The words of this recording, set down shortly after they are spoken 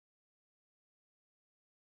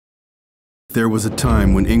There was a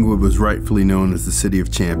time when Inglewood was rightfully known as the City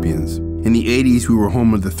of Champions. In the 80s, we were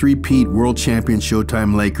home of the three-peat world champion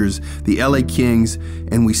Showtime Lakers, the LA Kings,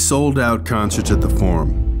 and we sold out concerts at the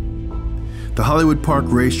Forum. The Hollywood Park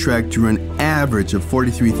racetrack drew an average of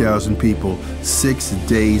 43,000 people 6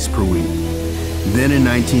 days per week. Then in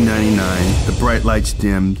 1999, the bright lights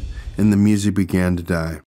dimmed and the music began to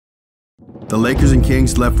die. The Lakers and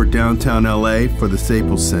Kings left for downtown LA for the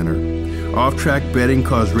Staples Center. Off-track betting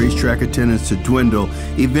caused racetrack attendance to dwindle,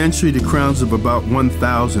 eventually to crowds of about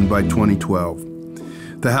 1,000 by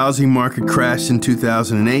 2012. The housing market crashed in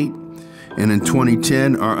 2008, and in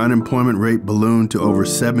 2010, our unemployment rate ballooned to over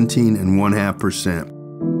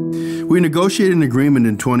 17.5%. We negotiated an agreement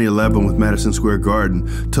in 2011 with Madison Square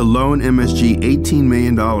Garden to loan MSG $18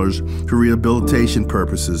 million for rehabilitation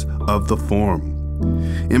purposes of the Forum.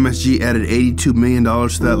 MSG added $82 million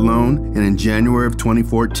to that loan, and in January of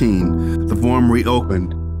 2014, the Forum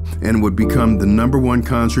reopened and would become the #1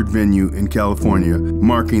 concert venue in California,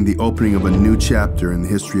 marking the opening of a new chapter in the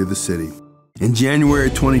history of the city. In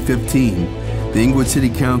January 2015, the Inglewood City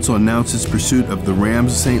Council announced its pursuit of the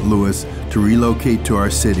Rams of St. Louis to relocate to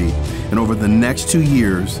our city, and over the next 2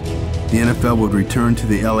 years, the NFL would return to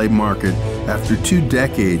the LA market after 2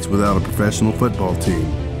 decades without a professional football team.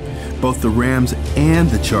 Both the Rams and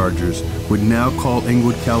the Chargers would now call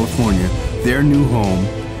Inglewood, California, their new home,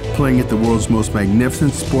 playing at the world's most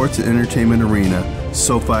magnificent sports and entertainment arena,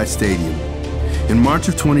 SoFi Stadium. In March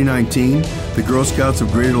of 2019, the Girl Scouts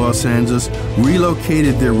of Greater Los Angeles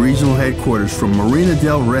relocated their regional headquarters from Marina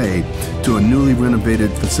del Rey to a newly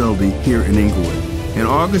renovated facility here in Inglewood. In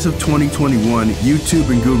August of 2021, YouTube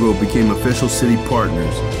and Google became official city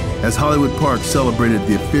partners as Hollywood Park celebrated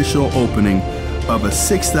the official opening of a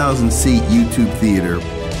 6,000-seat YouTube theater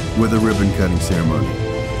with a ribbon-cutting ceremony.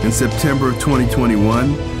 In September of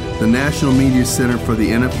 2021, the National Media Center for the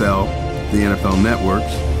NFL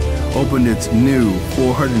Networks, opened its new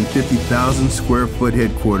 450,000 square foot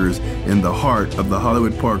headquarters in the heart of the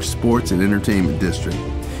Hollywood Park Sports and Entertainment District.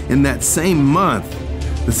 In that same month,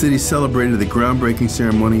 the city celebrated the groundbreaking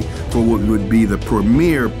ceremony for what would be the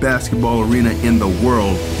premier basketball arena in the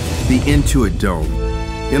world, the Intuit Dome.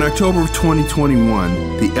 In October of 2021,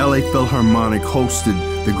 the LA Philharmonic hosted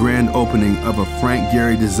the grand opening of a Frank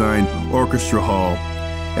Gehry-designed orchestra hall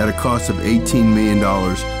at a cost of $18 million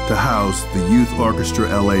to house the Youth Orchestra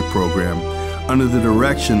LA program under the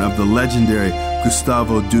direction of the legendary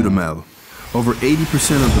Gustavo Dudamel. Over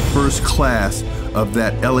 80% of the first class of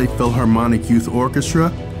that LA Philharmonic Youth Orchestra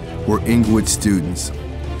were Inglewood students.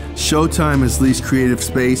 Showtime has leased creative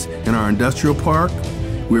space in our industrial park.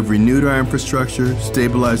 We've renewed our infrastructure,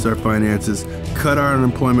 stabilized our finances, cut our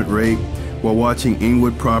unemployment rate, while watching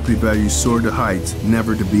Inglewood property values soar to heights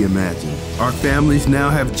never to be imagined. Our families now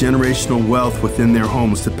have generational wealth within their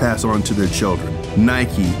homes to pass on to their children.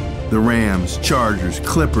 Nike, the Rams, Chargers,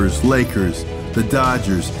 Clippers, Lakers, the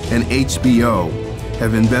Dodgers, and HBO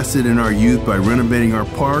have invested in our youth by renovating our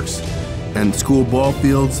parks and school ball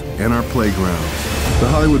fields and our playgrounds. The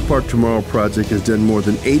Hollywood Park Tomorrow project has done more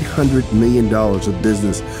than $800 million of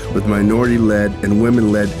business with minority-led and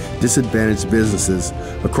women-led disadvantaged businesses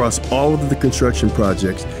across all of the construction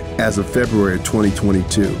projects as of February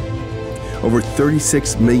 2022. Over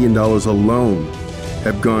 $36 million alone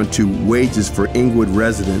have gone to wages for Inglewood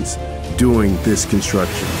residents doing this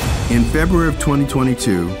construction. In February of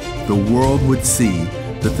 2022, the world would see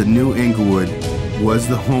that the new Inglewood was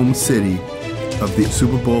the home city of the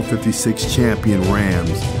Super Bowl 56 champion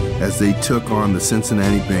Rams as they took on the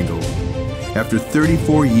Cincinnati Bengals. After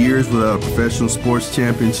 34 years without a professional sports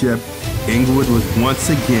championship, Inglewood was once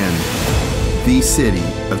again the city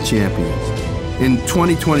of champions. In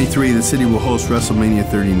 2023, the city will host WrestleMania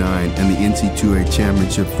 39 and the NCAA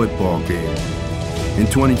Championship football game. In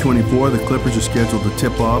 2024, the Clippers are scheduled to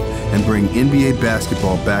tip off and bring NBA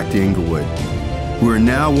basketball back to Inglewood. We are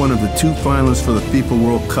now one of the 2 finalists for the FIFA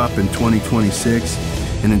World Cup in 2026,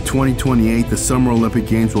 and in 2028, the Summer Olympic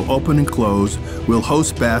Games will open and close. We'll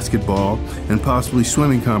host basketball and possibly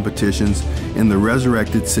swimming competitions in the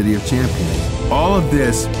resurrected City of Champions. All of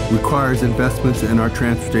this requires investments in our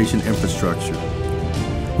transportation infrastructure.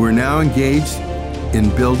 We're now engaged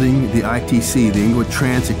in building the ITC, the Inglewood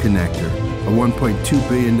Transit Connector, a $1.2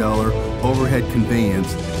 billion overhead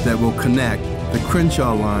conveyance that will connect the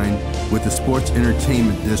Crenshaw line with the Sports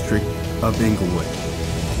Entertainment District of Inglewood.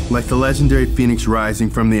 Like the legendary phoenix rising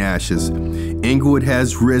from the ashes, Inglewood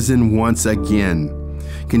has risen once again,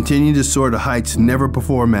 continuing to soar to heights never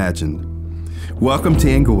before imagined. Welcome to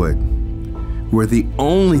Inglewood, where the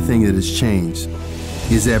only thing that has changed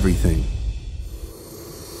is everything.